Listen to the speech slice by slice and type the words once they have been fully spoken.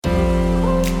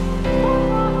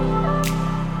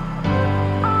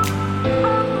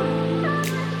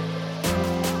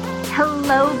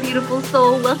beautiful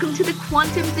soul. Welcome to the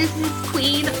Quantum Business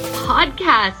Queen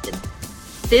podcast.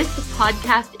 This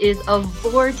podcast is a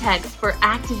vortex for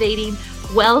activating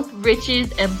wealth,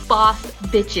 riches, and boss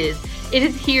bitches. It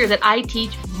is here that I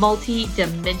teach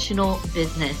multi-dimensional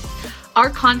business. Our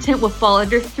content will fall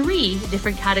under 3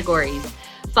 different categories: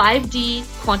 5D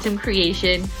quantum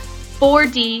creation,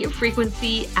 4D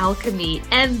frequency alchemy,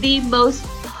 and the most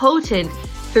potent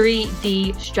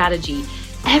 3D strategy.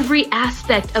 Every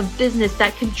aspect of business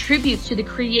that contributes to the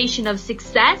creation of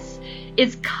success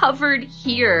is covered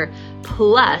here.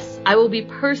 Plus, I will be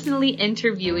personally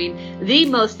interviewing the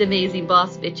most amazing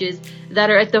boss bitches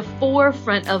that are at the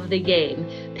forefront of the game,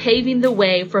 paving the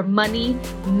way for money,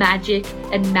 magic,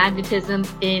 and magnetism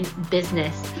in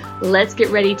business. Let's get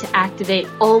ready to activate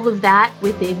all of that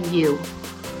within you.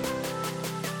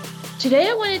 Today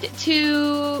I wanted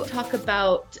to talk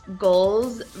about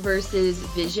goals versus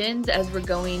visions as we're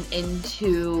going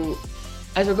into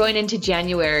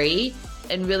January.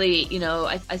 And really,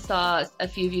 I saw a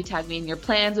few of you tag me in your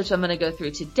plans, which I'm going to go through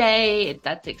today.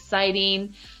 That's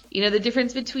exciting. The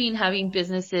difference between having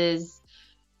businesses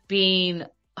being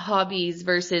hobbies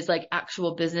versus like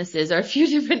actual businesses are a few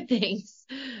different things.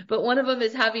 But one of them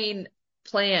is having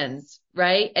plans,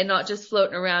 right? And not just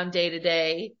floating around day to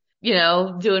day,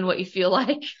 doing what you feel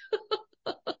like.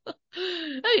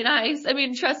 That'd be nice.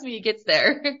 Trust me, it gets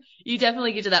there. You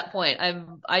definitely get to that point.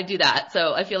 I do that.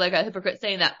 So I feel like a hypocrite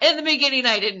saying that. In the beginning,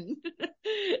 I didn't.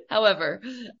 However,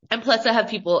 and plus I have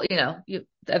people,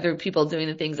 other people doing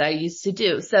the things I used to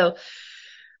do.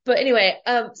 But anyway,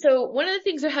 so one of the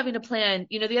things are having a plan.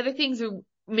 The other things are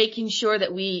making sure that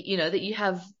that you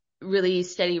have really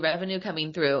steady revenue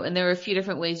coming through. And there are a few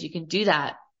different ways you can do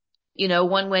that.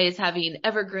 One way is having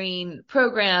evergreen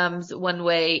programs. One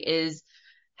way is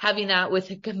having that with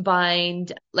a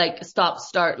combined like stop,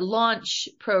 start, launch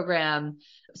program.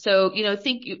 So,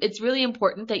 it's really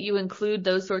important that you include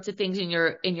those sorts of things in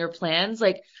your plans.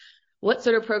 Like, what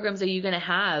sort of programs are you going to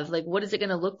have? Like, what is it going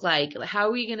to look like? How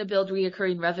are you going to build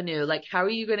reoccurring revenue? Like, how are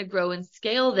you going to grow and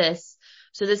scale this?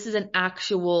 So this is an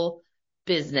actual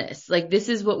business. Like, this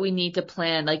is what we need to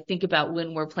plan, like think about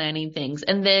when we're planning things.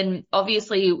 And then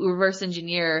obviously reverse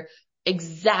engineer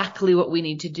exactly what we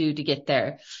need to do to get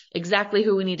there, exactly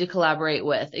who we need to collaborate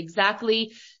with,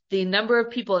 exactly the number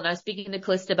of people. And I was speaking to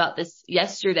Calista about this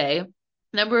yesterday,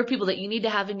 number of people that you need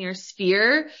to have in your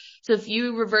sphere. So if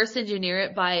you reverse engineer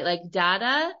it by like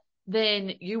data,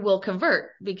 then you will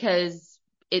convert because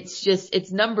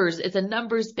it's numbers. It's a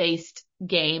numbers based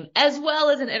game as well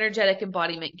as an energetic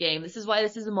embodiment game. This is why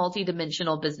this is a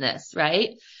multi-dimensional business,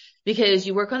 right? Because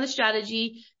you work on the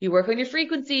strategy, you work on your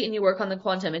frequency, and you work on the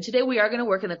quantum. And today we are going to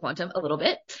work in the quantum a little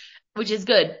bit, which is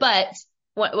good. But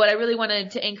what I really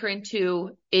wanted to anchor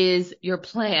into is your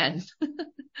plan.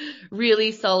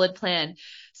 Really solid plan.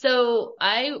 So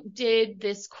I did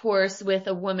this course with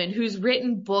a woman who's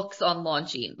written books on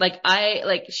launching.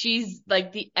 She's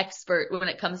like the expert when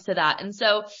it comes to that. And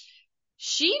so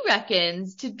she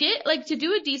reckons to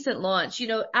do a decent launch,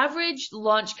 average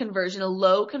launch conversion, a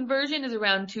low conversion is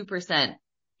around 2%.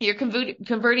 You're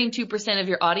converting 2% of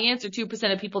your audience or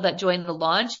 2% of people that join the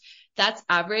launch. That's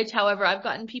average. However, I've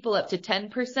gotten people up to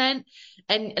 10%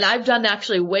 and I've done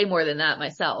actually way more than that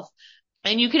myself.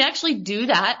 And you can actually do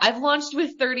that. I've launched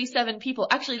with 37 people.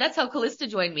 Actually, that's how Calista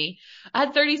joined me. I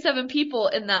had 37 people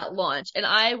in that launch and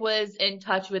I was in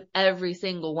touch with every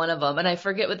single one of them. And I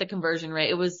forget what the conversion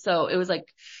rate, it was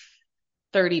like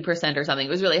 30% or something. It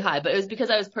was really high, but it was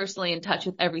because I was personally in touch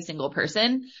with every single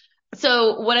person.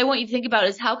 So what I want you to think about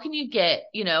is how can you get,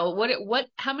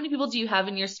 how many people do you have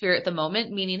in your sphere at the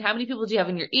moment? Meaning how many people do you have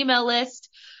in your email list?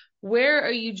 Where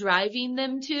are you driving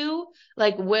them to?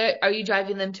 Like, where are you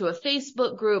driving them to a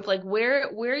Facebook group? Like, where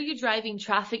are you driving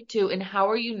traffic to and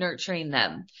how are you nurturing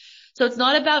them? So it's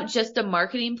not about just a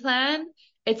marketing plan.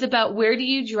 It's about where do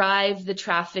you drive the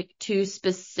traffic to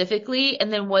specifically?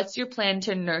 And then what's your plan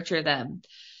to nurture them?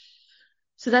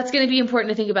 So that's going to be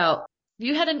important to think about. If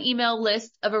you had an email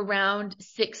list of around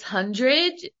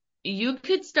 600, you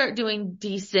could start doing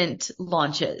decent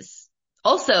launches.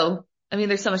 Also,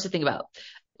 there's so much to think about.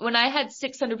 When I had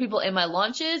 600 people in my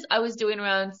launches, I was doing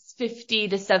around 50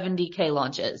 to 70K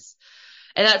launches.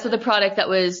 And that's with a product that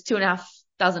was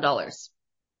 $2,500.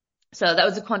 So that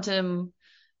was a quantum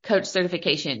coach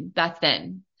certification back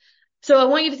then. So I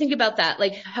want you to think about that.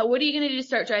 Like, what are you going to do to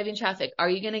start driving traffic? Are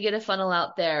you going to get a funnel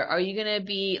out there? Are you going to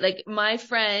be like, my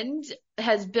friend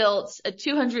has built a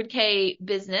 200K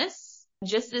business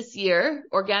just this year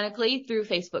organically through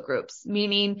Facebook groups,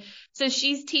 meaning, so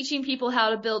she's teaching people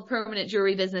how to build permanent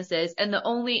jewelry businesses. And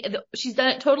she's done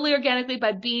it totally organically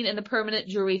by being in the permanent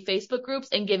jewelry Facebook groups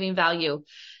and giving value.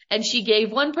 And she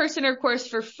gave one person her course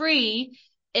for free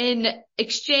in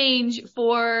exchange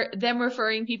for them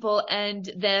referring people and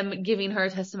them giving her a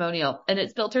testimonial. And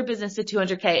it's built her business to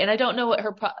 200K. And I don't know what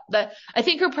I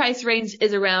think her price range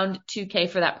is around 2K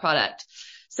for that product.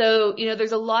 So,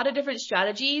 there's a lot of different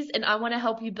strategies, and I want to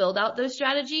help you build out those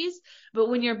strategies. But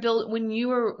when you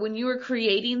were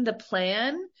creating the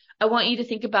plan, I want you to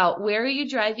think about, where are you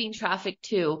driving traffic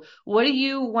to? What are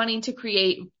you wanting to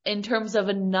create in terms of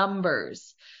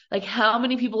numbers? Like, how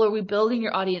many people are we building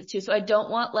your audience to? So I don't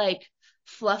want like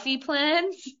fluffy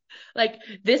plans. Like,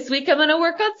 this week I'm going to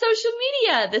work on social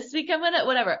media. This week I'm going to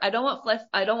whatever. I don't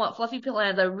want fluffy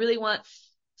plans. I really want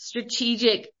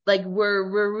strategic, like we're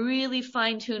really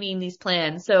fine tuning these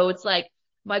plans. So it's like,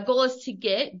 my goal is to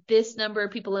get this number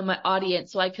of people in my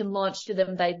audience so I can launch to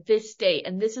them by this date.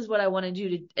 And this is what I want to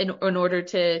do in order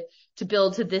to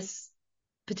build to this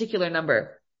particular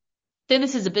number. Then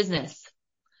this is a business.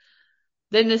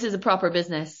 Then this is a proper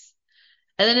business.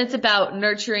 And then it's about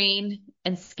nurturing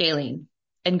and scaling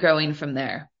and growing from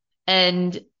there.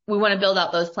 And we want to build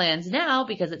out those plans now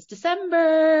because it's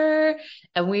December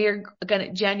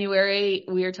and January,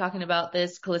 we are talking about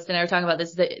this. Calista and I were talking about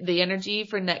this. The energy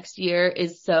for next year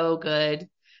is so good.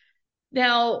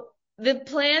 Now, the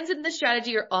plans and the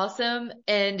strategy are awesome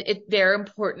and they're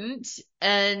important.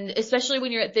 And especially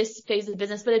when you're at this phase of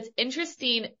business, but it's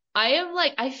interesting.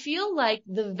 I feel like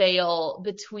the veil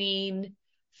between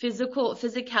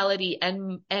physicality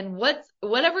and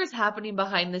whatever's happening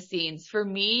behind the scenes for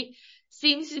me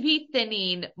seems to be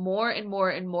thinning more and more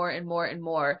and more and more and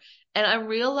more. And I'm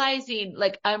realizing,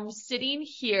 like, I'm sitting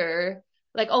here,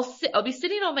 like I'll be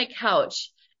sitting on my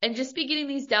couch and just be getting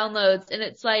these downloads. And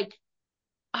it's like,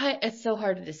 it's so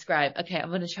hard to describe. Okay. I'm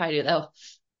going to try to though.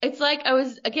 It's like I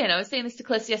was saying this to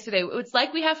Cliff yesterday. It's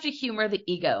like we have to humor the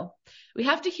ego. We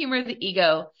have to humor the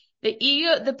ego.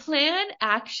 The plan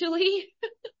actually,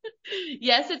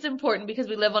 yes, it's important because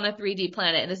we live on a 3D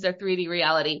planet and this is our 3D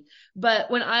reality.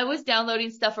 But when I was downloading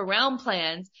stuff around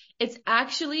plans, it's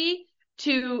actually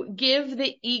to give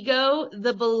the ego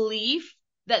the belief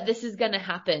that this is going to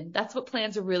happen. That's what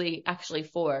plans are really actually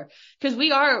for. Because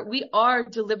we are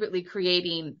deliberately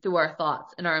creating through our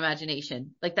thoughts and our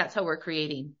imagination. Like, that's how we're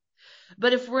creating.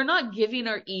 But if we're not giving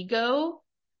our ego,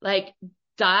 like,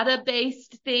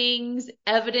 data-based things,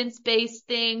 evidence-based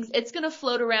things, it's going to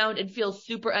float around and feel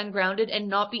super ungrounded and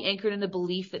not be anchored in the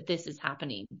belief that this is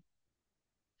happening.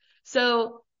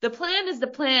 So the plan is the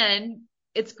plan.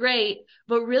 It's great.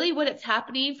 But really what it's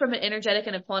happening from an energetic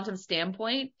and a quantum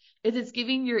standpoint is it's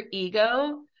giving your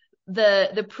ego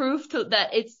the proof that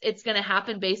it's going to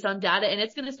happen based on data, and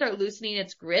it's going to start loosening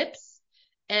its grips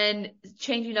and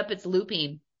changing up its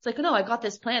looping. It's like, no, I got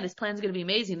this plan. This plan's going to be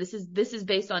amazing. This is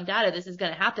based on data. This is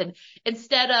going to happen.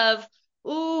 Instead of,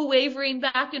 wavering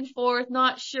back and forth,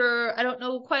 not sure, I don't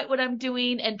know quite what I'm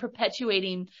doing, and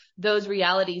perpetuating those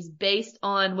realities based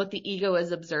on what the ego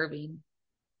is observing.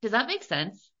 Does that make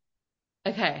sense?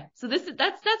 Okay. So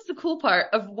that's the cool part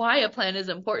of why a plan is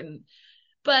important.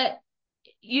 But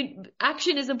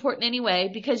action is important anyway,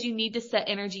 because you need to set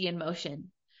energy in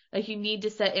motion. Like, you need to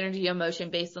set energy in motion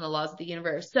based on the laws of the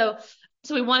universe. So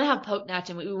we want to have potent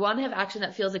action. We want to have action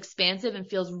that feels expansive and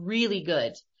feels really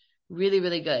good. Really,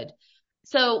 really good.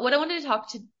 So what I wanted to talk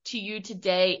to you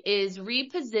today is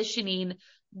repositioning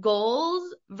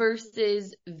goals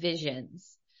versus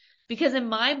visions. Because in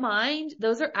my mind,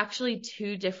 those are actually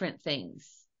two different things.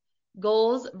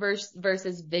 Goals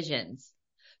versus visions.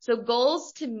 So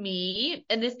goals to me,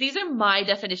 and these are my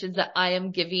definitions that I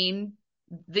am giving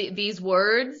these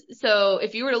words. So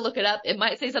if you were to look it up, it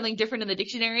might say something different in the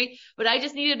dictionary, but I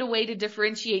just needed a way to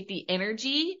differentiate the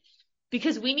energy,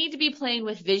 because we need to be playing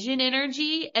with vision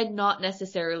energy and not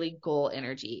necessarily goal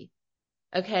energy.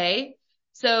 Okay.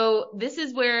 So this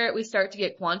is where we start to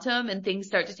get quantum and things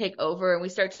start to take over, and we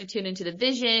start to tune into the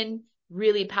vision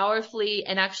really powerfully.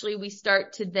 And actually we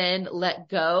start to then let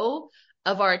go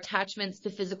of our attachments to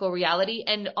physical reality.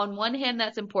 And on one hand,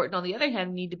 that's important. On the other hand,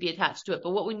 we need to be attached to it.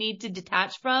 But what we need to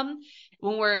detach from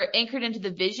when we're anchored into the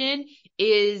vision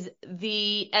is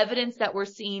the evidence that we're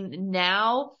seeing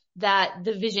now that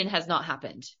the vision has not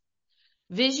happened.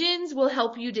 Visions will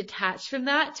help you detach from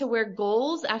that to where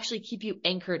goals actually keep you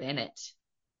anchored in it.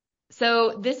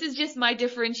 So this is just my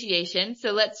differentiation.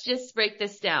 So let's just break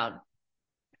this down.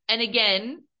 And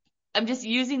again, I'm just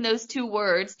using those two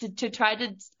words to try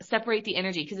to separate the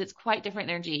energy, because it's quite different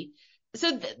energy.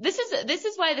 So this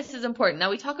is why this is important.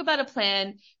 Now we talk about a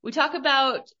plan. We talk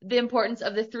about the importance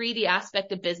of the 3D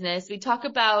aspect of business. We talk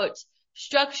about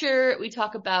structure. We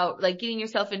talk about like getting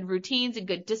yourself in routines and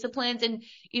good disciplines. And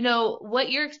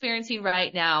what you're experiencing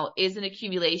right now is an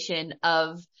accumulation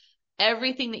of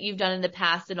everything that you've done in the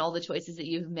past and all the choices that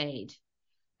you've made.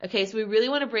 Okay. So we really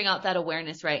want to bring out that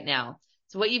awareness right now.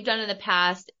 So what you've done in the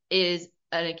past is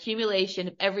an accumulation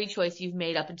of every choice you've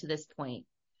made up until this point.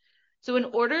 So in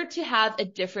order to have a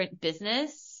different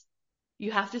business, you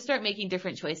have to start making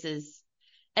different choices.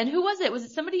 And who was it? Was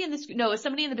it somebody in this? No, it was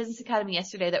somebody in the Business Academy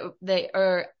yesterday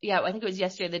I think it was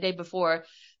yesterday, the day before,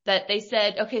 that they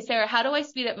said, okay, Sarah, how do I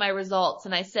speed up my results?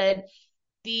 And I said,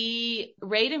 the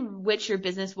rate in which your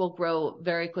business will grow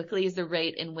very quickly is the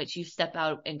rate in which you step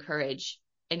out in courage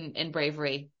and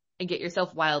bravery and get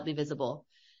yourself wildly visible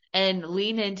and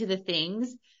lean into the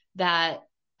things that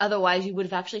otherwise you would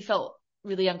have actually felt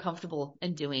really uncomfortable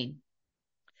in doing.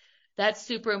 That's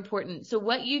super important. So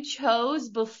what you chose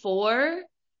before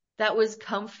that was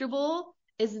comfortable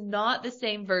is not the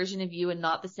same version of you and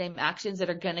not the same actions that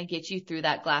are going to get you through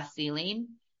that glass ceiling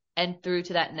and through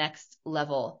to that next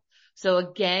level. So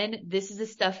again, this is the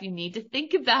stuff you need to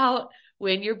think about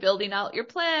when you're building out your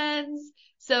plans.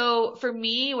 So for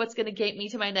me, what's going to get me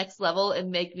to my next level and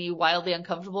make me wildly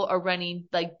uncomfortable are running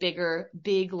like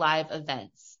big live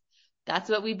events. That's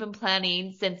what we've been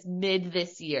planning since mid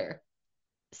this year.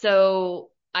 So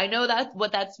I know that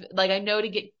what that's like, I know to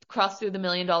get cross through the $1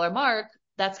 million mark,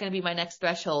 that's going to be my next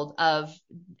threshold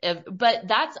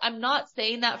but I'm not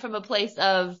saying that from a place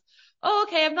of, oh,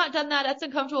 okay, I've not done that. That's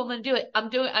uncomfortable. I'm going to do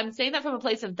it. I'm saying that from a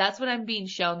place of that's what I'm being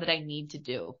shown that I need to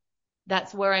do.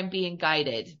 That's where I'm being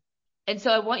guided. And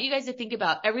so I want you guys to think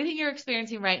about everything you're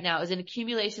experiencing right now is an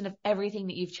accumulation of everything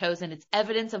that you've chosen. It's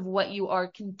evidence of what you are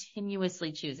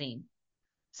continuously choosing.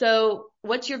 So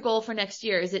what's your goal for next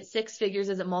year? Is it 6 figures?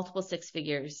 Is it multiple 6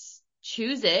 figures?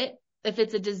 Choose it. If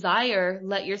it's a desire,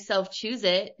 let yourself choose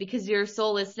it because your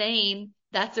soul is saying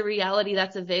that's a reality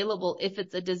that's available if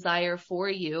it's a desire for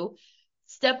you.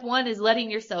 Step 1 is letting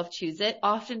yourself choose it.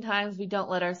 Oftentimes we don't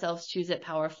let ourselves choose it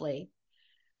powerfully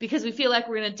because we feel like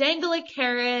we're going to dangle a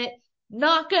carrot.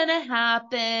 Not going to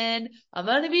happen. I'm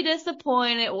going to be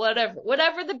disappointed,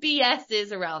 whatever the BS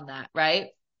is around that, right?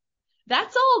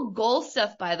 That's all goal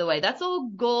stuff, by the way. That's all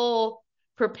goal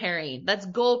preparing. That's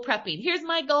goal prepping. Here's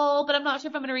my goal, but I'm not sure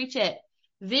if I'm going to reach it.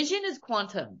 Vision is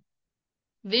quantum.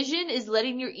 Vision is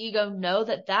letting your ego know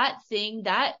that thing,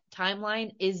 that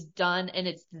timeline is done and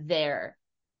it's there.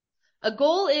 A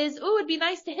goal is, oh, it'd be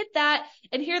nice to hit that.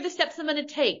 And here are the steps I'm going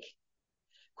to take.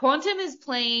 Quantum is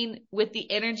playing with the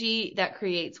energy that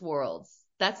creates worlds.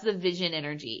 That's the vision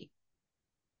energy.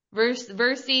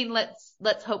 Versing,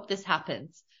 let's hope this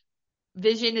happens.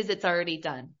 Vision is it's already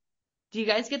done. Do you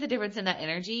guys get the difference in that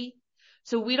energy?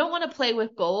 So we don't want to play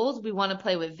with goals. We want to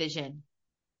play with vision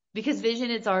because vision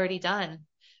is already done.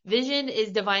 Vision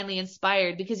is divinely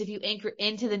inspired because if you anchor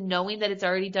into the knowing that it's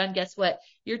already done, guess what?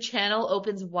 Your channel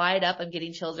opens wide up. I'm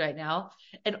getting chills right now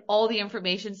and all the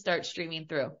information starts streaming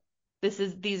through.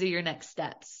 These are your next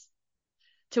steps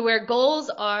to where goals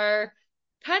are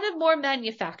kind of more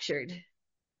manufactured.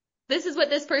 This is what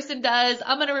this person does.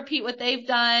 I'm going to repeat what they've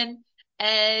done.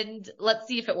 And let's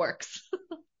see if it works.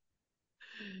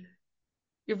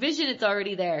 Your vision, it's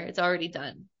already there. It's already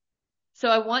done. So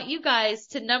I want you guys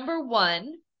to, number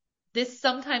 1, this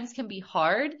sometimes can be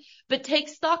hard, but take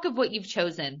stock of what you've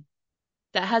chosen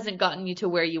that hasn't gotten you to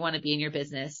where you want to be in your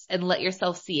business and let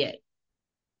yourself see it.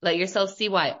 Let yourself see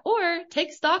why. Or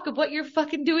take stock of what you're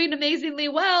fucking doing amazingly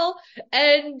well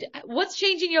and what's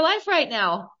changing your life right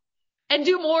now and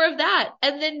do more of that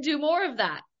and then do more of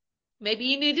that. Maybe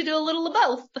you need to do a little of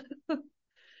both.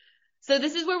 So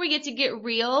this is where we get to get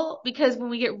real because when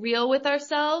we get real with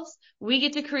ourselves, we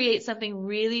get to create something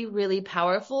really, really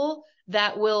powerful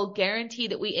that will guarantee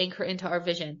that we anchor into our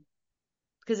vision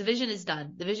because the vision is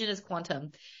done. The vision is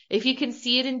quantum. If you can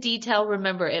see it in detail,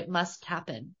 remember it must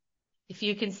happen. If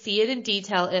you can see it in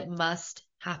detail, it must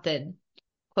happen.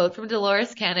 Quote from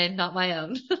Dolores Cannon, not my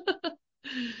own.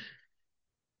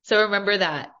 So remember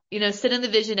that. Sit in the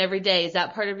vision every day. Is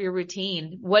that part of your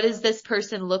routine? What does this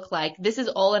person look like? This is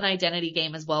all an identity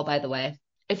game as well, by the way.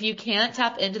 If you can't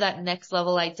tap into that next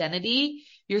level identity,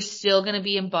 you're still going to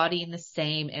be embodying the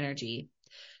same energy.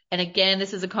 And again,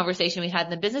 this is a conversation we had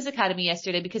in the Business Academy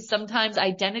yesterday because sometimes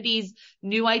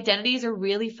new identities are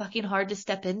really fucking hard to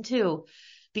step into.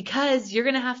 Because you're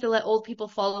going to have to let old people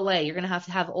fall away. You're going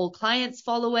to have old clients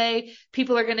fall away.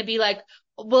 People are going to be like,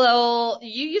 well,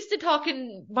 you used to talk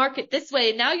and market this way.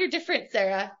 And now you're different,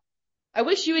 Sarah. I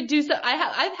wish you would do so.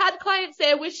 I've had clients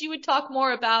say, I wish you would talk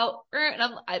more about, and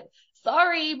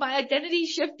sorry, my identity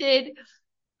shifted.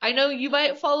 I know you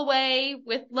might fall away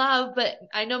with love, but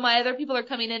I know my other people are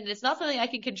coming in and it's not something I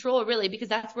can control really because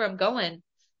that's where I'm going.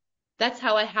 That's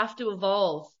how I have to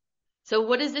evolve. So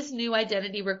what does this new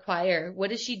identity require?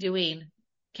 What is she doing?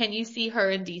 Can you see her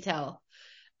in detail?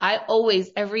 I always,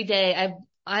 every day,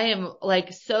 I am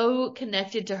like so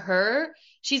connected to her.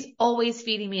 She's always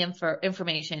feeding me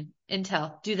information,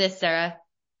 intel. Do this, Sarah.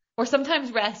 Or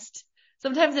sometimes rest.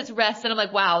 Sometimes it's rest and I'm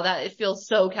like, wow, that it feels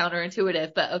so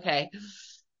counterintuitive, but okay.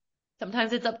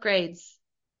 Sometimes it's upgrades.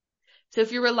 So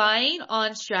if you're relying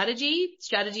on strategy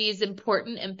is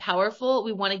important and powerful.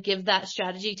 We want to give that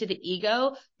strategy to the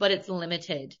ego, but it's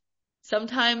limited.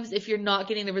 Sometimes if you're not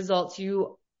getting the results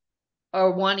you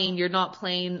are wanting, you're not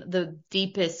playing the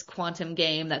deepest quantum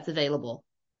game that's available,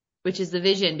 which is the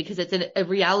vision, because it's a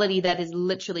reality that is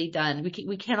literally done.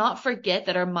 We cannot forget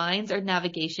that our minds are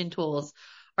navigation tools.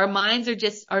 Our minds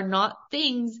are not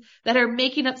things that are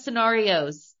making up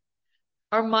scenarios.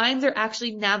 Our minds are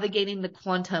actually navigating the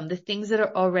quantum, the things that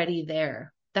are already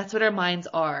there. That's what our minds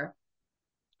are.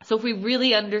 So if we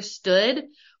really understood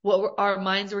what our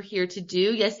minds were here to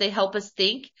do, yes, they help us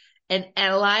think and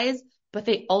analyze, but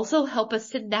they also help us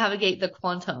to navigate the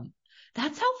quantum.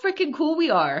 That's how freaking cool we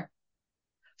are.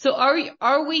 So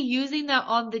are we using that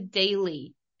on the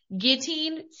daily?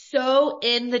 Getting so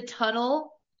in the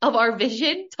tunnel of our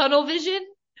vision, tunnel vision,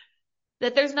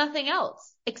 that there's nothing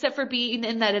else except for being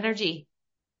in that energy.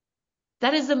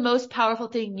 That is the most powerful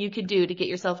thing you can do to get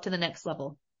yourself to the next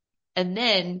level. And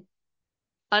then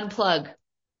unplug.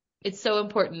 It's so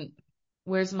important.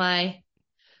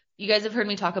 You guys have heard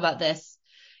me talk about this.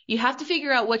 You have to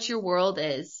figure out what your world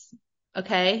is.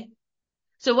 Okay.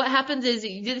 So what happens is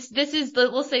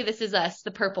we'll say this is us, the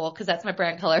purple, because that's my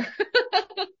brand color.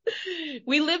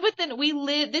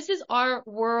 This is our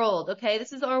world. Okay.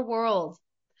 This is our world.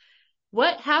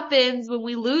 What happens when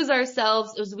we lose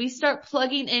ourselves is we start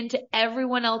plugging into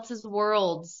everyone else's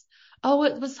worlds. Oh,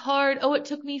 it was hard. Oh, it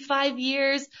took me 5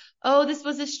 years. Oh, this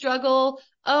was a struggle.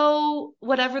 Oh,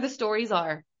 whatever the stories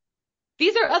are.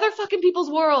 These are other fucking people's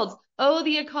worlds. Oh,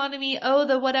 the economy. Oh,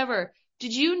 the whatever.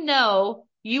 Did you know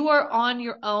you are on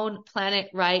your own planet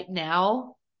right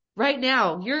now? Right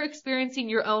now, you're experiencing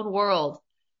your own world.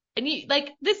 And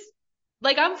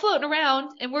I'm floating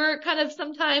around and we're kind of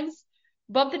sometimes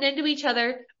bumping into each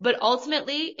other. But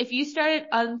ultimately, if you started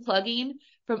unplugging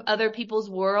from other people's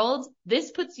worlds,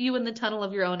 this puts you in the tunnel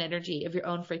of your own energy, of your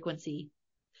own frequency.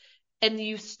 And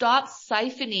you stop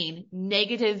siphoning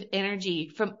negative energy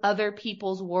from other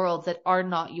people's worlds that are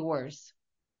not yours.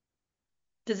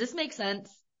 Does this make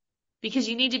sense? Because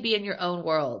you need to be in your own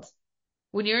world.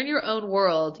 When you're in your own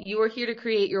world, you are here to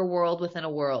create your world within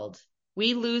a world.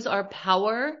 We lose our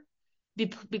power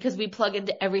because we plug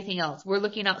into everything else. We're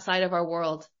looking outside of our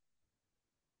world.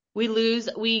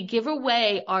 We give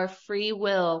away our free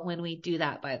will when we do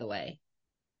that, by the way.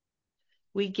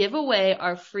 We give away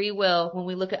our free will when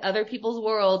we look at other people's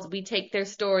worlds. We take their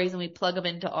stories and we plug them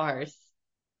into ours.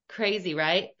 Crazy,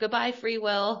 right? Goodbye, free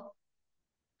will.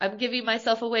 I'm giving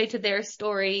myself away to their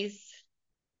stories.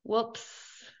 Whoops.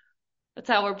 That's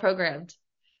how we're programmed.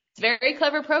 It's very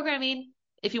clever programming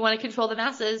if you want to control the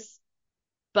masses.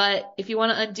 But if you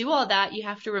want to undo all that, you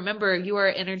have to remember you are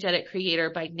an energetic creator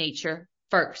by nature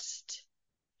first.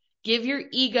 Give your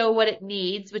ego what it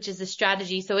needs, which is a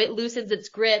strategy, so it loosens its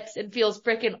grips and feels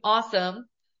freaking awesome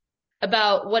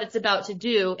about what it's about to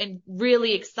do and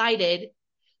really excited,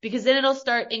 because then it'll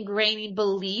start ingraining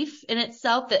belief in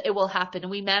itself that it will happen.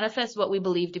 And we manifest what we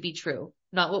believe to be true,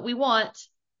 not what we want.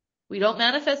 We don't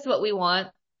manifest what we want.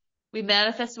 We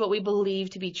manifest what we believe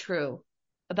to be true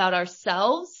about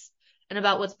ourselves and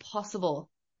about what's possible.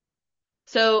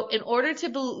 So in order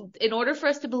for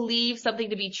us to believe something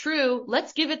to be true,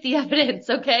 let's give it the evidence,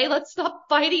 okay? Let's stop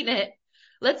fighting it.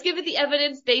 Let's give it the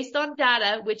evidence based on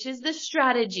data, which is the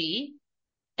strategy.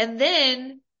 And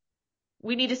then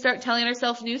we need to start telling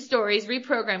ourselves new stories,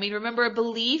 reprogramming. Remember, a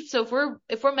belief. So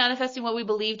if we're manifesting what we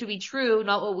believe to be true,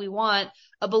 not what we want,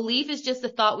 a belief is just a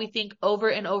thought we think over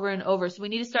and over and over. So we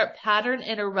need to start pattern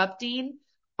interrupting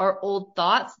our old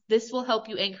thoughts. This will help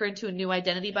you anchor into a new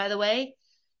identity, by the way,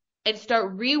 and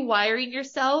start rewiring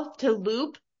yourself to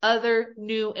loop other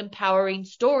new empowering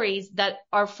stories that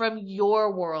are from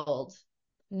your world,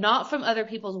 not from other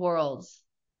people's worlds.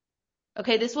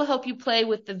 Okay, this will help you play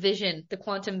with the vision, the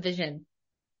quantum vision,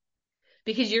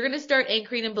 because you're going to start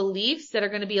anchoring in beliefs that are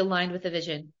going to be aligned with the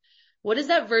vision. What is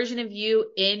that version of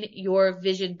you in your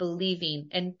vision believing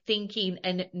and thinking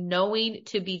and knowing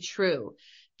to be true?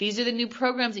 These are the new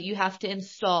programs that you have to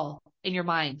install in your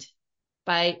mind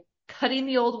by cutting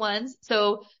the old ones.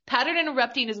 So pattern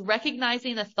interrupting is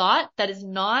recognizing a thought that is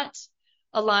not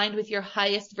aligned with your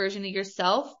highest version of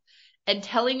yourself and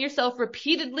telling yourself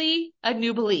repeatedly a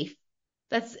new belief.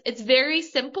 It's very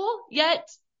simple, yet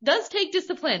does take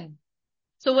discipline.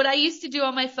 So what I used to do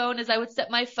on my phone is I would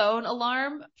set my phone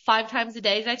alarm 5 times a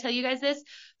day. Did I tell you guys this?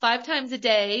 5 times a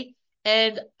day.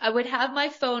 And I would have my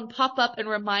phone pop up and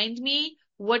remind me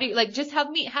just have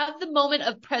the moment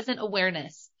of present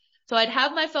awareness. So I'd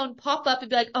have my phone pop up and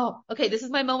be like, oh, okay, this is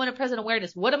my moment of present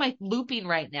awareness. What am I looping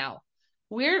right now?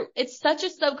 It's such a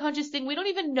subconscious thing. We don't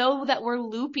even know that we're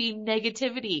looping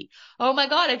negativity. Oh my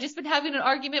God, I've just been having an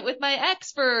argument with my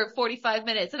ex for 45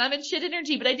 minutes and I'm in shit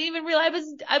energy, but I didn't even realize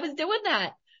I was doing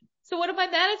that. So what am I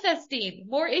manifesting?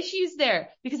 More issues there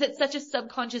because it's such a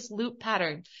subconscious loop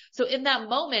pattern. So in that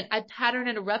moment, I pattern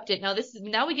interrupt it.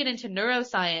 Now we get into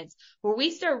neuroscience where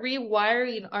we start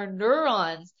rewiring our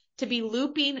neurons to be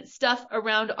looping stuff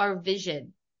around our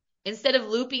vision instead of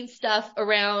looping stuff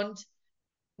around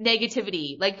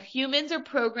negativity. Like humans are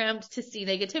programmed to see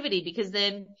negativity because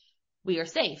then we are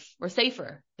safe. We're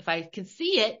safer. If I can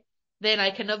see it, then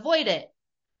I can avoid it.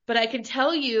 But I can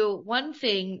tell you one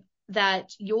thing,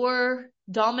 that your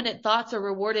dominant thoughts are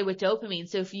rewarded with dopamine.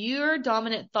 So if your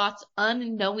dominant thoughts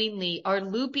unknowingly are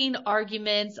looping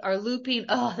arguments, are looping,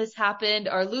 oh, this happened,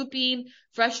 are looping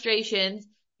frustrations,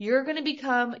 you're going to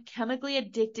become chemically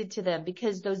addicted to them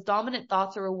because those dominant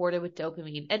thoughts are rewarded with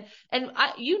dopamine.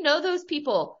 You know those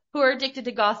people who are addicted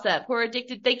to gossip, who are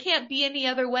addicted, they can't be any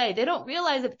other way. They don't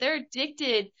realize that they're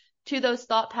addicted to those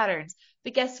thought patterns.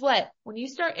 But guess what? When you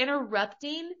start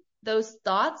interrupting those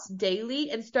thoughts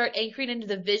daily and start anchoring into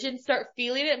the vision, start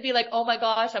feeling it and be like, oh my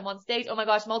gosh, I'm on stage. Oh my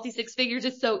gosh, multi-6 figures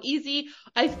is so easy.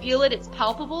 I feel it. It's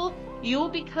palpable. You will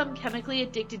become chemically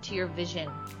addicted to your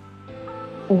vision.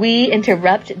 We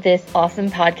interrupt this awesome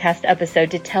podcast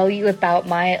episode to tell you about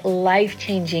my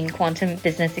life-changing Quantum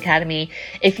Business Academy.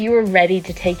 If you are ready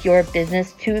to take your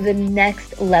business to the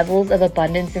next levels of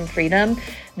abundance and freedom,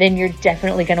 then you're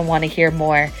definitely going to want to hear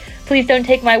more. Please don't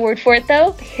take my word for it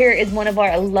though. Here is one of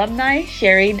our alumni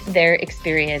sharing their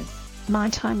experience. My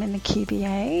time in the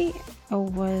QBA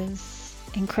was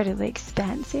incredibly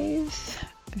expansive,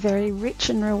 very rich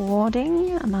and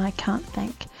rewarding, and I can't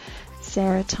thank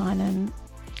Sarah Tynan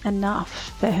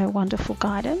enough for her wonderful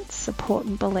guidance, support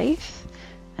and belief,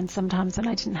 and sometimes when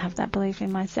I didn't have that belief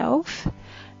in myself,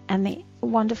 and the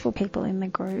wonderful people in the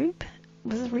group.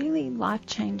 It was really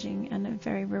life-changing and a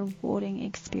very rewarding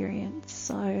experience.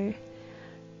 So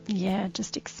yeah,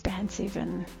 just expansive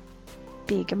and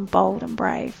big and bold and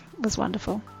brave. It was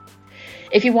wonderful.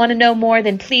 If you want to know more,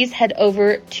 then please head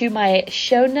over to my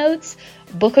show notes,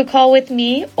 book a call with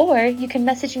me, or you can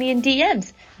message me in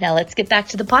DMs. Now let's get back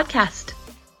to the podcast.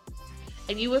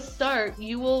 And you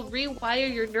will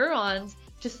rewire your neurons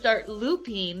to start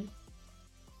looping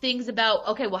things about,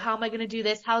 okay, well, how am I going to do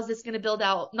this? How's this going to build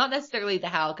out? Not necessarily the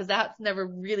how, because that's never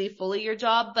really fully your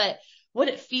job, but what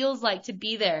it feels like to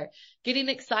be there, getting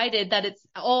excited that it's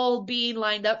all being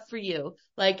lined up for you,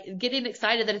 like getting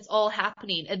excited that it's all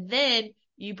happening. And then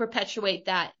you perpetuate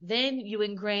that. Then you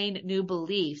ingrain new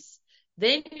beliefs.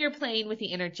 Then you're playing with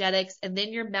the energetics, and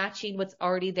then you're matching what's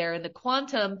already there in the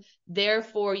quantum.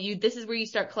 Therefore, this is where you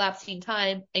start collapsing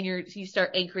time and you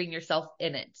start anchoring yourself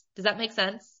in it. Does that make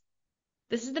sense?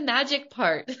 This is the magic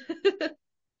part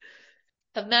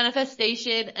of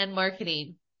manifestation and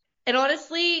marketing. And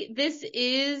honestly, this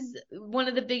is one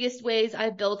of the biggest ways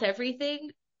I've built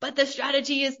everything, but the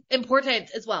strategy is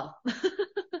important as well.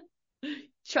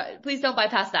 Please don't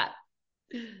bypass that.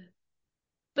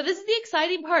 But this is the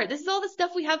exciting part. This is all the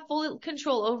stuff we have full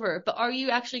control over. But are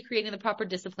you actually creating the proper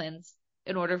disciplines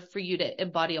in order for you to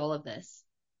embody all of this?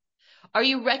 Are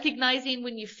you recognizing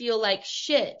when you feel like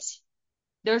shit?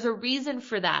 There's a reason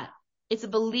for that. It's a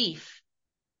belief.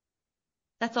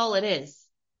 That's all it is.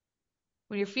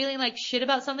 When you're feeling like shit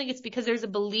about something, it's because there's a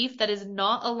belief that is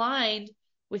not aligned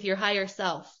with your higher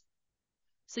self.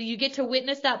 So you get to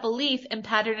witness that belief and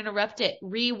pattern interrupt it,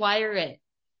 rewire it.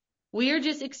 We are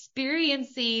just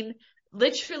experiencing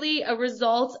literally a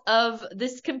result of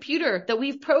this computer that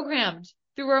we've programmed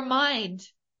through our mind.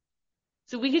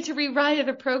 So we get to rewrite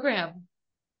the program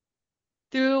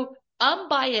through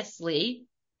unbiasedly.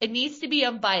 It needs to be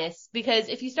unbiased, because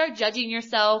if you start judging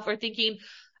yourself or thinking,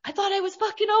 I thought I was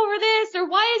fucking over this, or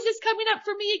why is this coming up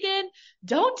for me again?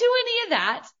 Don't do any of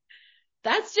that.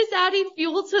 That's just adding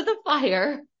fuel to the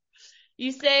fire.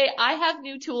 You say, I have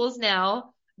new tools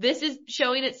now. This is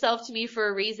showing itself to me for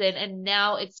a reason, and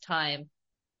now it's time.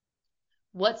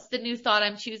 What's the new thought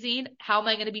I'm choosing? How am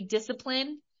I going to be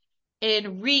disciplined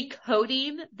in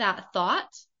recoding that thought?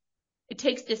 It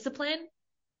takes discipline,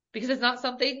 because it's not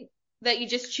something that you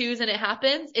just choose and it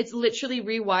happens. It's literally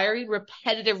rewiring,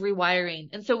 repetitive rewiring.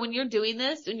 And so when you're doing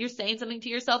this and you're saying something to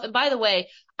yourself, and by the way,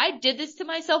 I did this to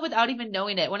myself without even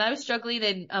knowing it. When I was struggling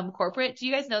in corporate, do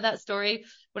you guys know that story?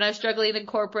 When I was struggling in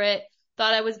corporate,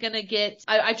 thought I was going to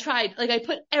I tried, like I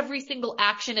put every single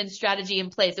action and strategy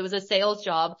in place. It was a sales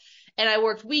job and I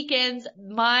worked weekends.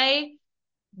 My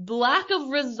lack of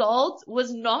results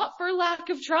was not for lack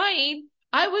of trying.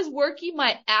 I was working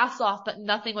my ass off, but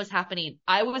nothing was happening.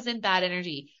 I was in bad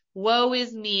energy. Woe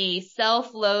is me,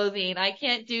 self-loathing. I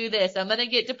can't do this. I'm going to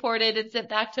get deported and sent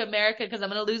back to America because I'm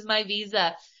going to lose my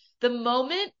visa. The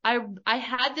moment I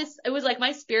had this, it was like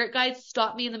my spirit guide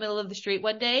stopped me in the middle of the street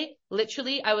one day.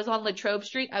 Literally, I was on Latrobe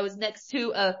Street. I was next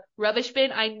to a rubbish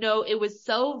bin. I know it was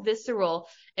so visceral.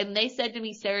 And they said to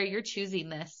me, Sarah, you're choosing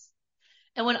this.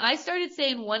 And when I started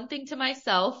saying one thing to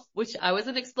myself, which I was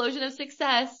an explosion of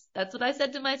success, that's what I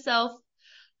said to myself.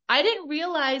 I didn't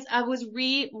realize I was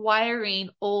rewiring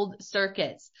old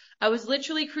circuits. I was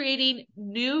literally creating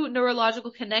new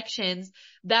neurological connections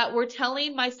that were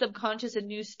telling my subconscious a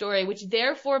new story, which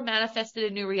therefore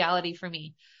manifested a new reality for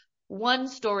me. One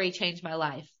story changed my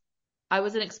life. I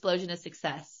was an explosion of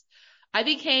success. I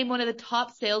became one of the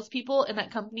top salespeople in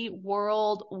that company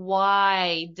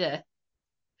worldwide.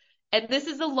 And this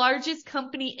is the largest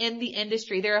company in the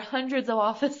industry. There are hundreds of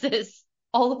offices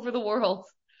all over the world.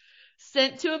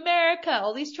 Sent to America,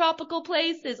 all these tropical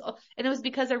places. And it was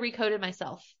because I recoded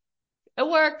myself. It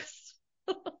works.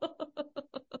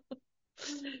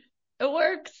 It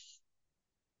works.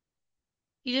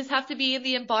 You just have to be in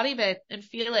the embodiment and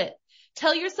feel it.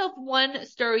 Tell yourself one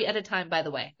story at a time, by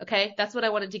the way. Okay. That's what I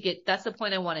wanted to get. That's the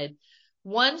point I wanted.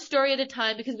 One story at a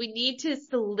time, because we need to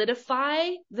solidify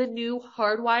the new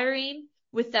hardwiring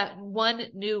with that one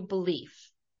new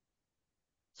belief.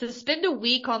 So spend a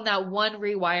week on that one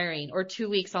rewiring or 2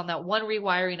 weeks on that one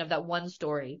rewiring of that one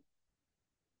story.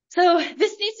 So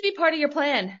this needs to be part of your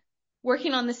plan,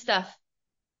 working on this stuff.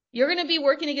 You're going to be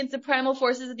working against the primal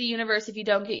forces of the universe if you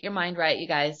don't get your mind right, you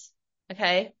guys.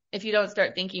 Okay? If you don't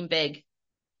start thinking big.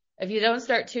 If you don't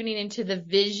start tuning into the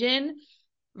vision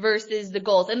versus the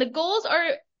goals. And the goals are,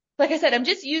 like I said, I'm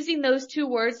just using those two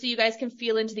words so you guys can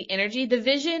feel into the energy. The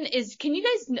vision is, can you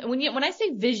guys, when I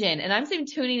say vision and I'm saying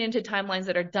tuning into timelines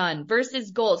that are done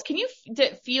versus goals, can you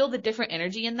feel the different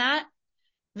energy in that?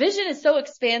 Vision is so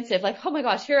expansive. Like, oh my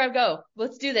gosh, here I go.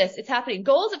 Let's do this. It's happening.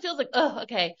 Goals, it feels like, oh,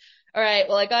 okay. All right.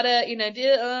 Well, I gotta,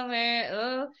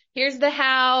 here's the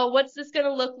how. What's this going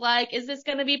to look like? Is this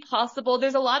going to be possible?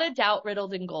 There's a lot of doubt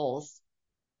riddled in goals.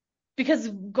 Because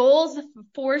goals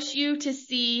force you to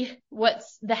see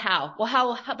what's the how. Well,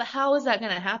 how is that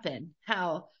going to happen?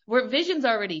 How? Where vision's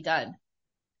already done.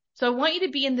 So I want you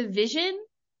to be in the vision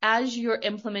as you're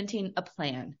implementing a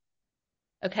plan.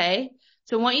 Okay?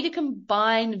 So I want you to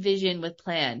combine vision with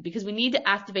plan because we need to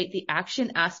activate the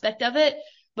action aspect of it,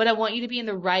 but I want you to be in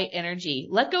the right energy.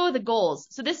 Let go of the goals.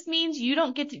 So this means you're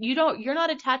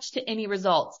not attached to any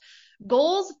results.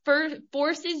 Goals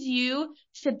forces you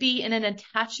to be in an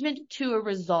attachment to a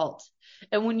result.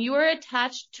 And when you are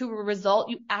attached to a result,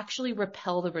 you actually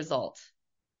repel the result.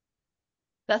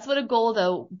 That's what a goal,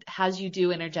 though, has you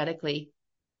do energetically.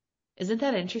 Isn't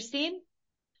that interesting?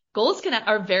 Goals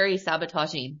are very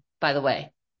sabotaging, by the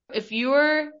way. If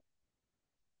you're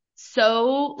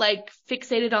so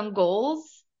fixated on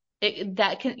goals,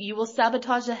 you will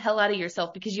sabotage the hell out of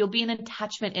yourself because you'll be in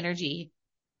attachment energy.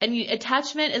 And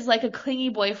attachment is like a clingy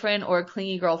boyfriend or a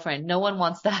clingy girlfriend. No one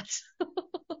wants that.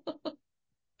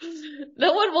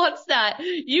 No one wants that.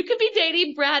 You could be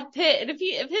dating Brad Pitt, and if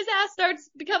his ass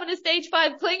starts becoming a stage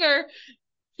 5 clinger,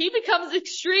 he becomes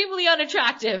extremely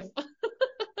unattractive.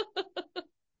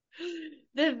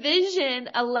 The vision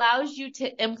allows you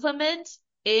to implement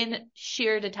in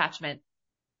sheer detachment.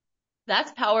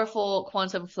 That's powerful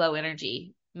quantum flow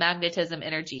energy, magnetism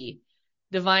energy,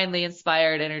 divinely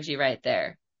inspired energy right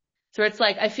there. So it's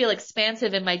like I feel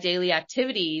expansive in my daily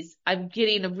activities. I'm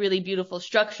getting a really beautiful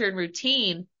structure and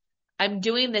routine. I'm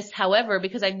doing this, however,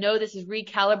 because I know this is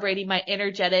recalibrating my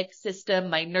energetic system,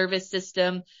 my nervous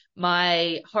system,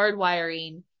 my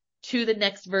hardwiring to the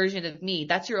next version of me.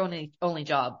 That's your only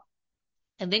job.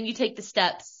 And then you take the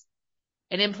steps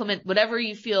and implement whatever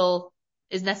you feel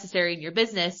is necessary in your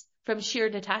business from sheer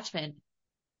detachment.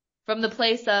 From the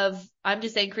place of, I'm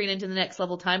just anchoring into the next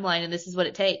level timeline and this is what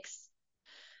it takes.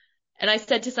 And I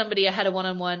said to somebody, I had one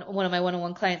of my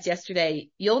one-on-one clients yesterday,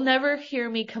 you'll never hear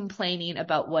me complaining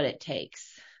about what it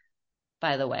takes.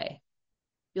 By the way,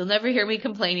 you'll never hear me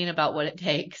complaining about what it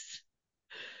takes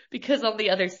because on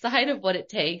the other side of what it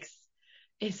takes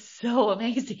is so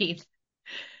amazing.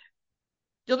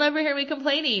 You'll never hear me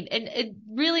complaining. And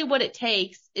really what it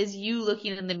takes is you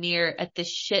looking in the mirror at the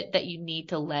shit that you need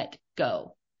to let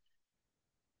go.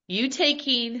 You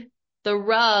taking the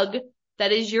rug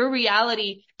that is your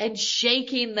reality and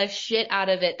shaking the shit out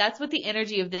of it. That's what the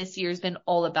energy of this year has been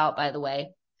all about, by the way.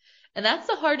 And that's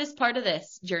the hardest part of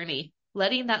this journey,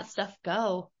 letting that stuff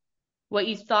go. What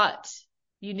you thought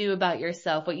you knew about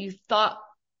yourself, what you thought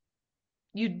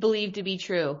you'd believe to be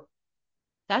true.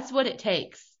 That's what it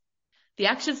takes. The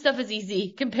action stuff is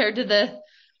easy compared to the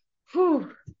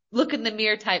look in the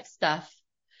mirror type stuff.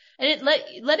 And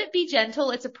let it be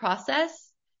gentle. It's a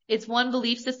process. It's one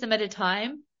belief system at a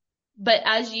time. But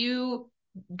as you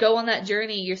go on that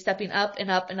journey, you're stepping up and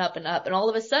up and up and up. And all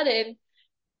of a sudden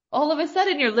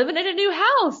you're living in a new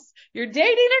house. You're dating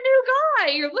a new guy.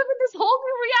 You're living this whole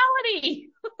new reality.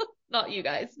 Not you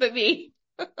guys, but me.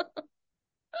 And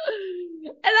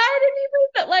I didn't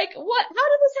even like, what? How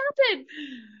did this happen?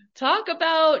 Talk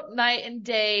about night and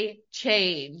day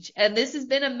change. And this has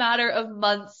been a matter of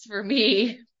months for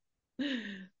me.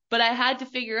 But I had to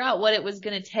figure out what it was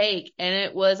going to take. And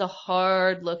it was a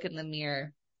hard look in the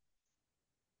mirror.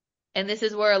 And this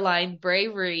is where aligned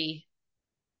bravery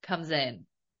comes in.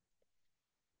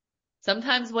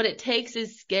 Sometimes what it takes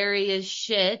is scary as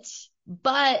shit,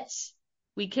 but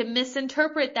we can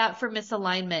misinterpret that for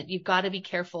misalignment. You've got to be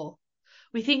careful.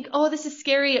 We think, oh, this is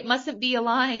scary. It mustn't be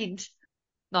aligned.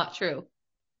 Not true.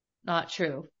 Not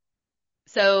true.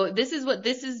 So this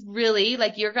is really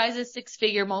like your guys'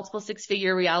 multiple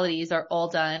six-figure realities are all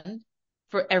done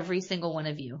for every single one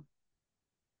of you.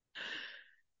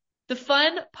 The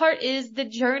fun part is the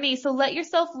journey. So let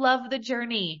yourself love the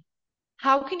journey.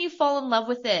 How can you fall in love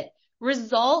with it?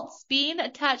 Results, being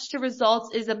attached to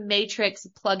results is a matrix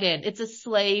plugin. It's a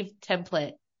slave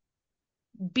template.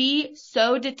 Be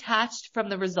so detached from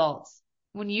the results.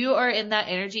 When you are in that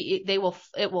energy, it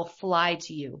will fly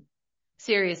to you.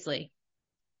 Seriously.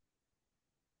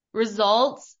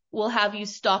 Results will have you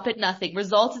stop at nothing.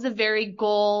 Results is a very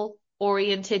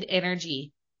goal-oriented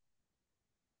energy.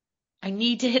 I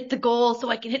need to hit the goal so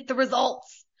I can hit the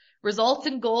results. Results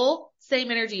and goal,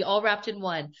 same energy, all wrapped in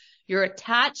one. You're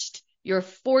attached, you're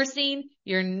forcing,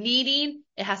 you're needing,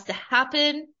 it has to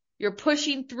happen. You're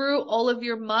pushing through all of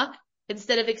your muck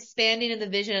instead of expanding in the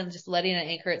vision and just letting it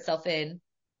anchor itself in.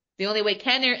 The only way it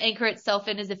can anchor itself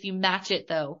in is if you match it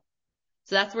though.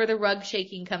 So that's where the rug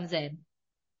shaking comes in.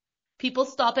 People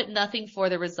stop at nothing for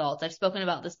the results. I've spoken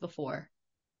about this before.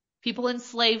 People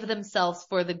enslave themselves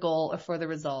for the goal or for the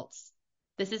results.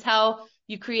 This is how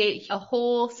you create a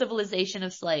whole civilization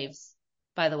of slaves,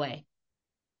 by the way.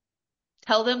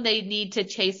 Tell them they need to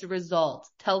chase a result.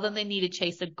 Tell them they need to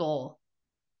chase a goal.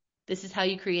 This is how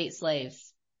you create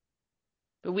slaves.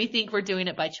 But we think we're doing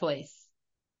it by choice.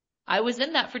 I was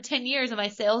in that for 10 years in my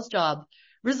sales job.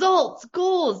 Results,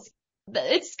 goals.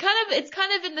 It's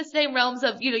kind of in the same realms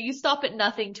of, you stop at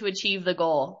nothing to achieve the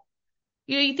goal.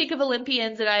 You think of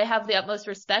Olympians, and I have the utmost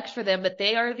respect for them, but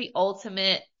they are the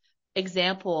ultimate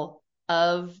example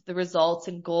of the results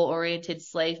and goal-oriented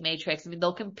slave matrix. I mean,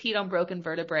 they'll compete on broken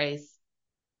vertebrae.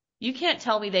 You can't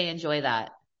tell me they enjoy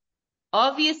that.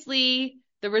 Obviously,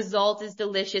 the result is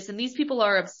delicious, and these people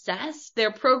are obsessed.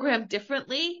 They're programmed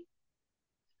differently,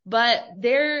 but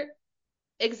they're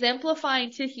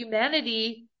exemplifying to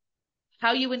humanity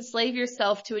how you enslave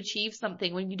yourself to achieve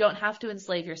something when you don't have to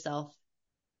enslave yourself.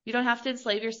 You don't have to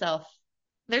enslave yourself.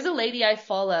 There's a lady I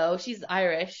follow. She's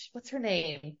Irish. What's her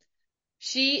name?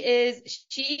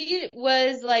 She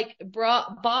was like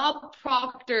Bob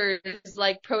Proctor's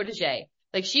like protege.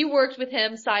 Like she worked with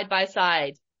him side by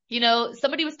side.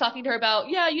 Somebody was talking to her about,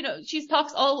 she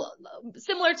talks all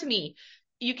similar to me.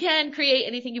 You can create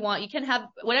anything you want. You can have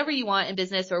whatever you want in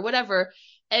business or whatever.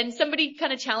 And somebody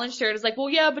kind of challenged her and was like, well,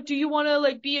 yeah, but do you want to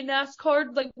like be a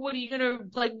NASCAR? Like, what are you going to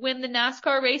like win the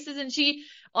NASCAR races? And she,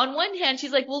 on one hand,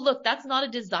 she's like, well, look, that's not a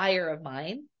desire of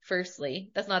mine. Firstly,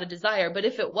 that's not a desire. But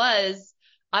if it was,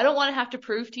 I don't want to have to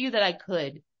prove to you that I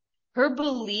could. Her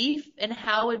belief and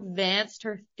how advanced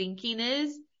her thinking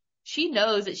is, she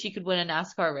knows that she could win a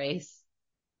NASCAR race.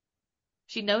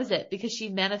 She knows it because she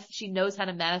knows how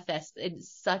to manifest in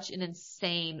such an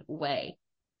insane way.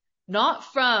 Not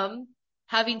from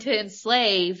having to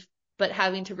enslave, but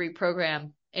having to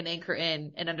reprogram and anchor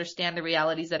in and understand the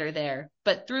realities that are there,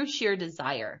 but through sheer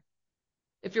desire.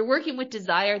 If you're working with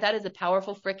desire, that is a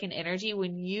powerful freaking energy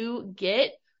when you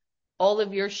get all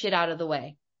of your shit out of the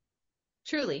way.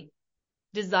 Truly.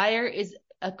 Desire is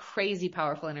a crazy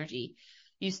powerful energy.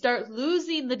 You start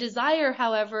losing the desire,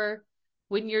 however,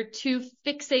 when you're too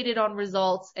fixated on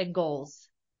results and goals.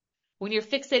 When you're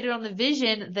fixated on the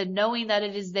vision, the knowing that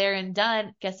it is there and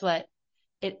done, guess what?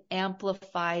 it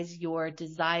amplifies your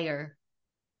desire.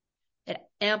 It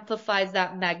amplifies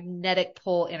that magnetic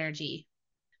pole energy.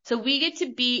 So we get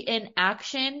to be in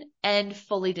action and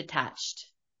fully detached.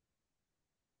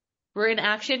 We're in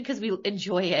action because we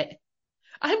enjoy it.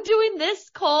 I'm doing this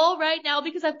call right now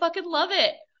because I fucking love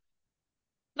it.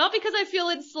 Not because I feel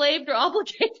enslaved or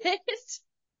obligated.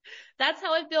 That's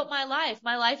how I built my life.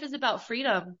 My life is about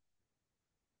freedom.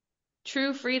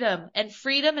 True freedom. And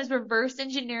freedom is reverse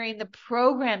engineering the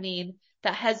programming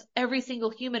that has every single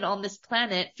human on this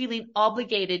planet feeling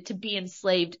obligated to be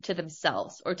enslaved to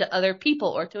themselves or to other people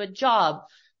or to a job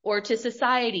or to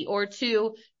society or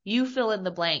to you fill in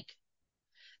the blank.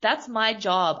 That's my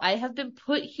job. I have been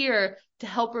put here to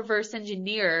help reverse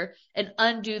engineer and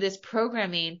undo this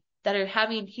programming that are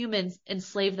having humans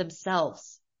enslave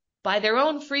themselves by their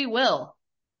own free will.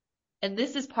 And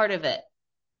this is part of it.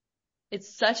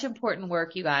 It's such important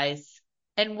work, you guys.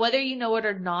 And whether you know it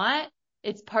or not,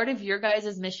 it's part of your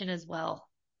guys' mission as well.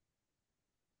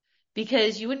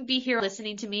 Because you wouldn't be here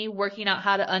listening to me working out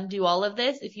how to undo all of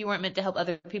this if you weren't meant to help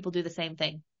other people do the same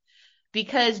thing.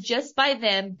 Because just by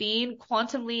them being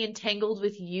quantumly entangled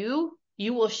with you,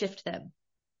 you will shift them.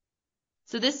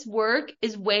 So this work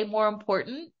is way more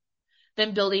important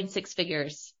than building 6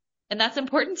 figures. And that's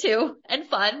important too, and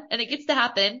fun, and it gets to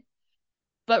happen.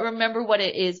 But remember what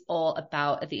it is all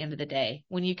about at the end of the day.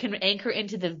 When you can anchor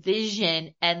into the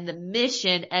vision and the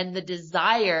mission and the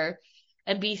desire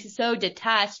and be so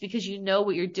detached because you know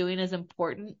what you're doing is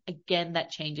important, again,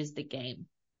 that changes the game.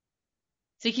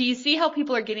 So can you see how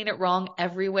people are getting it wrong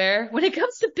everywhere when it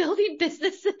comes to building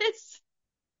businesses?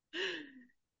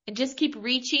 And just keep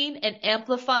reaching and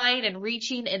amplifying and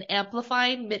reaching and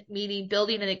amplifying, meaning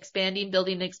building and expanding,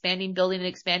 building and expanding, building and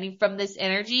expanding from this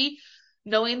energy.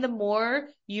 Knowing the more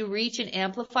you reach and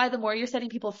amplify, the more you're setting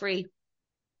people free.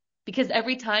 Because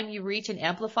every time you reach and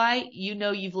amplify, you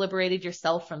know you've liberated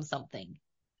yourself from something.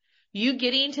 You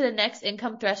getting to the next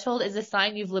income threshold is a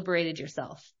sign you've liberated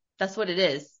yourself. That's what it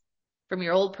is. From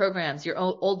your old programs, your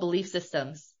old belief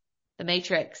systems, the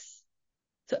matrix.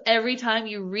 So every time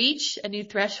you reach a new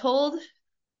threshold,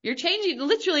 you're changing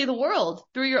literally the world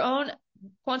through your own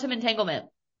quantum entanglement,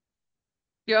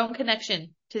 your own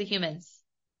connection to the humans.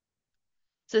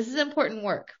 So this is important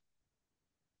work.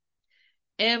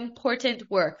 Important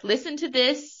work. Listen to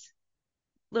this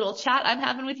little chat I'm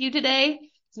having with you today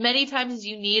as many times as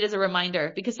you need as a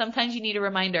reminder, because sometimes you need a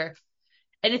reminder.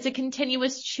 And it's a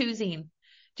continuous choosing.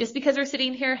 Just because we're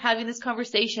sitting here having this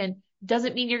conversation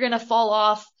doesn't mean you're going to fall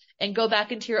off and go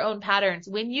back into your own patterns.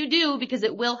 When you do, because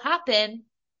it will happen,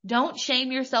 don't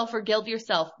shame yourself or guilt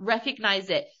yourself. Recognize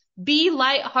it. Be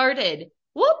lighthearted.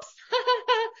 Whoops.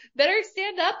 Better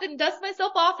stand up and dust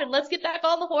myself off and let's get back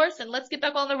on the horse and let's get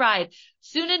back on the ride.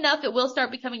 Soon enough, it will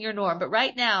start becoming your norm. But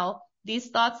right now, these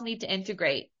thoughts need to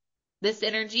integrate. This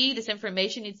energy, this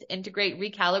information needs to integrate,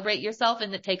 recalibrate yourself,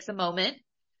 and it takes a moment.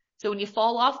 So when you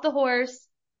fall off the horse,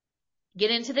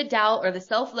 get into the doubt or the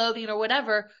self-loathing or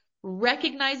whatever,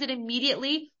 recognize it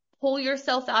immediately, pull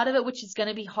yourself out of it, which is going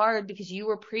to be hard because you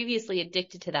were previously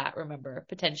addicted to that, remember,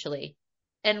 potentially.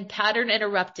 And pattern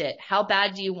interrupt it. How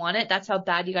bad do you want it? That's how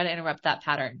bad you got to interrupt that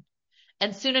pattern.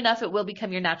 And soon enough, it will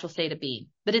become your natural state of being.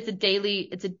 But it's a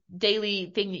daily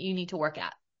thing that you need to work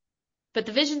at. But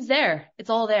the vision's there.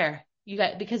 It's all there.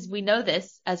 Because we know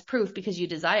this as proof because you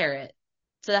desire it.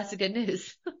 So that's the good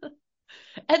news.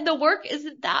 And the work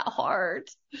isn't that hard.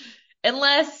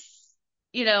 Unless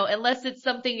it's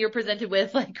something you're presented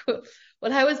with, like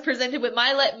when I was presented with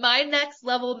my next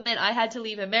level meant I had to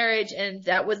leave a marriage, and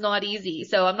that was not easy.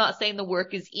 So I'm not saying the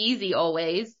work is easy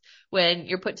always when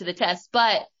you're put to the test,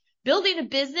 but building a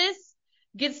business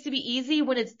gets to be easy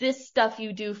when it's this stuff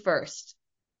you do first.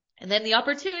 And then the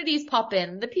opportunities pop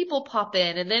in, the people pop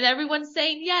in, and then everyone's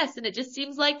saying yes, and it just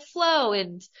seems like flow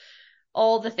and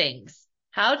all the things.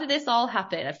 How did this all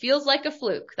happen? It feels like a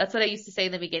fluke. That's what I used to say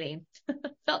in the beginning.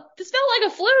 This felt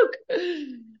like a fluke,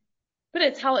 but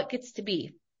it's how it gets to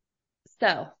be.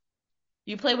 So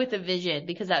you play with the vision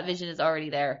because that vision is already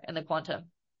there in the quantum.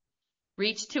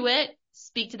 Reach to it,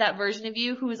 speak to that version of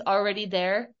you who is already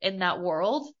there in that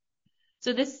world.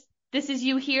 So this is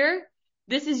you here.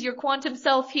 This is your quantum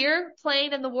self here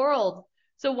playing in the world.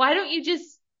 So why don't you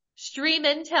just stream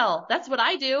intel? That's what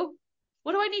I do.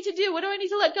 What do I need to do? What do I need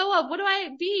to let go of? What do I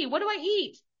be? What do I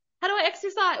eat? How do I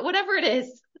exercise? Whatever it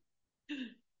is.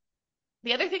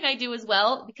 The other thing I do as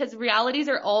well, because realities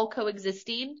are all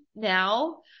coexisting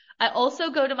now, I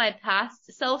also go to my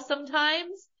past self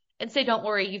sometimes and say, don't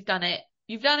worry, you've done it.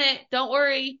 You've done it. Don't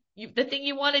worry. The thing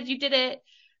you wanted, you did it.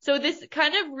 So this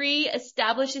kind of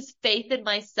reestablishes faith in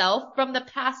myself from the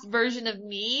past version of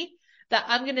me that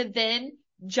I'm going to then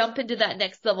jump into that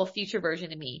next level future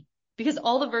version of me, because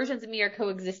all the versions of me are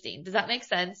coexisting. Does that make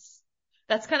sense?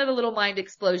 That's kind of a little mind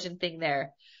explosion thing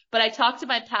there. But I talk to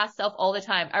my past self all the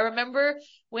time. I remember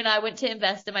when I went to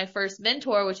invest in my first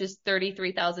mentor, which is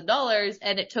 $33,000,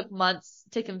 and it took months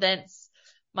to convince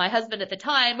my husband at the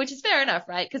time, which is fair enough,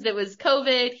 right? Because it was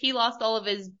COVID. He lost all of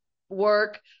his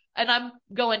work, and I'm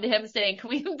going to him saying, can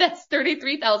we invest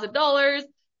 $33,000?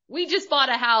 We just bought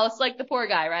a house, like the poor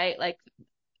guy, right? Like,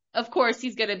 of course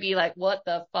he's going to be like, what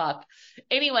the fuck?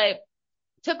 Anyway,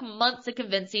 took months of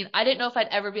convincing. I didn't know if I'd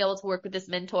ever be able to work with this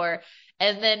mentor.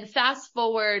 And then fast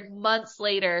forward months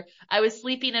later, I was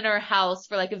sleeping in our house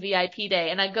for like a VIP day,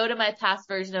 and I go to my past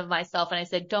version of myself and I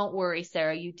said, don't worry,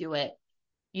 Sarah, you do it.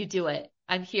 You do it.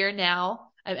 I'm here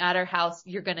now. I'm at our house.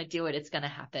 You're going to do it. It's going to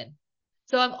happen.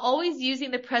 So I'm always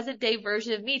using the present day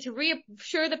version of me to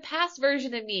reassure the past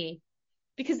version of me,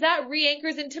 because that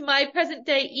re-anchors into my present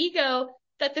day ego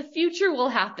that the future will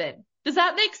happen. Does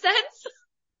that make sense?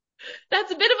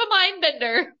 That's a bit of a mind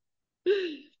bender.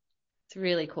 It's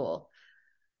really cool.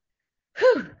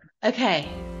 Whew. Okay.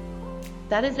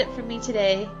 That is it for me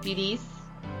today, beauties.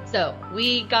 So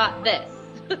we got this.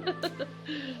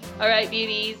 All right,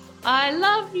 beauties. I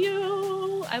love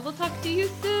you. I will talk to you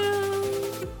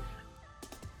soon.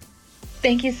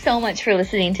 Thank you so much for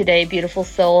listening today, beautiful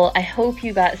soul. I hope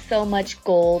you got so much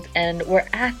gold and were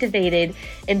activated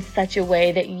in such a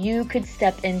way that you could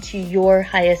step into your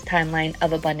highest timeline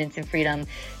of abundance and freedom,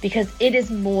 because it is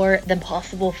more than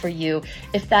possible for you.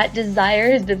 If that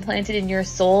desire has been planted in your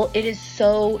soul, it is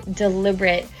so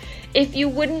deliberate. If you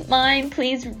wouldn't mind,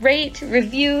 please rate,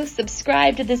 review,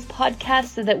 subscribe to this podcast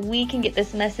so that we can get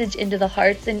this message into the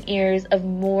hearts and ears of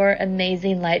more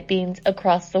amazing light beings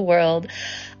across the world.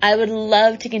 I would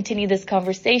love to continue this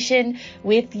conversation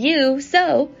with you,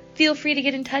 so feel free to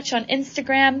get in touch on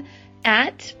Instagram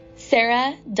at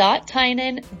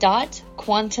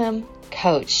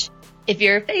sarah.tynan.quantumcoach. If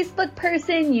you're a Facebook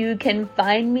person, you can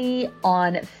find me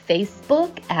on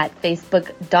Facebook at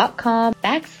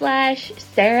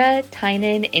facebook.com/Sarah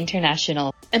Tynan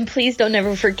International. And please don't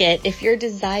ever forget, if your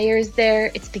desire is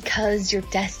there, it's because your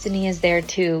destiny is there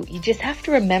too. You just have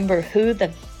to remember who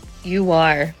you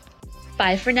are.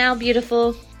 Bye for now,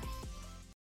 beautiful.